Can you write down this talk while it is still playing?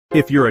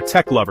If you're a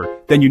tech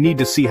lover, then you need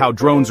to see how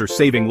drones are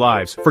saving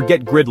lives.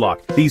 Forget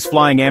gridlock, these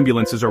flying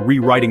ambulances are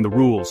rewriting the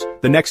rules.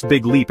 The next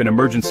big leap in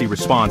emergency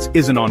response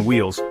isn't on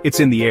wheels, it's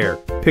in the air.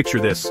 Picture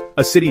this,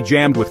 a city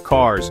jammed with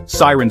cars,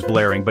 sirens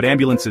blaring, but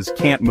ambulances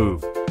can't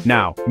move.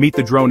 Now, meet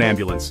the drone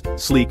ambulance,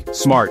 sleek,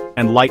 smart,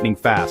 and lightning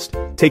fast.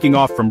 Taking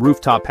off from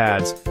rooftop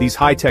pads, these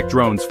high-tech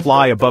drones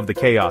fly above the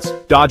chaos,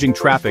 dodging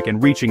traffic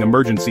and reaching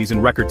emergencies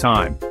in record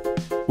time.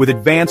 With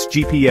advanced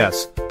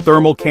GPS,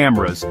 thermal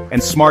cameras,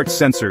 and smart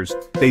sensors,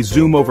 they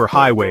zoom over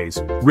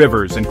highways,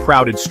 rivers, and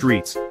crowded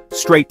streets,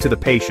 straight to the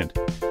patient.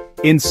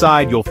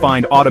 Inside you'll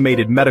find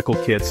automated medical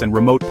kits and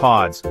remote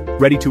pods,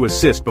 ready to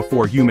assist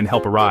before human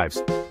help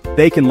arrives.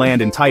 They can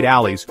land in tight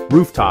alleys,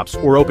 rooftops,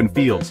 or open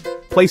fields,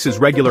 places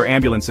regular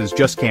ambulances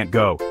just can't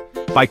go.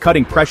 By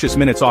cutting precious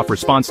minutes off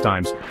response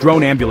times,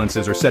 drone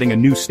ambulances are setting a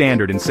new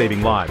standard in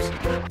saving lives.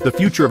 The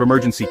future of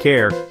emergency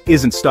care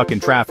isn't stuck in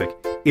traffic,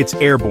 it's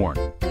airborne.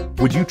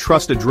 Would you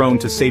trust a drone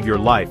to save your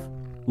life?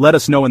 Let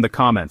us know in the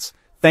comments.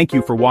 Thank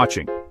you for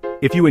watching.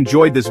 If you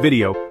enjoyed this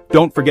video,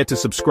 don't forget to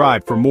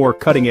subscribe for more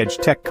cutting-edge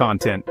tech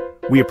content.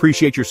 We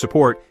appreciate your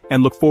support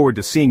and look forward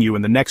to seeing you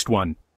in the next one.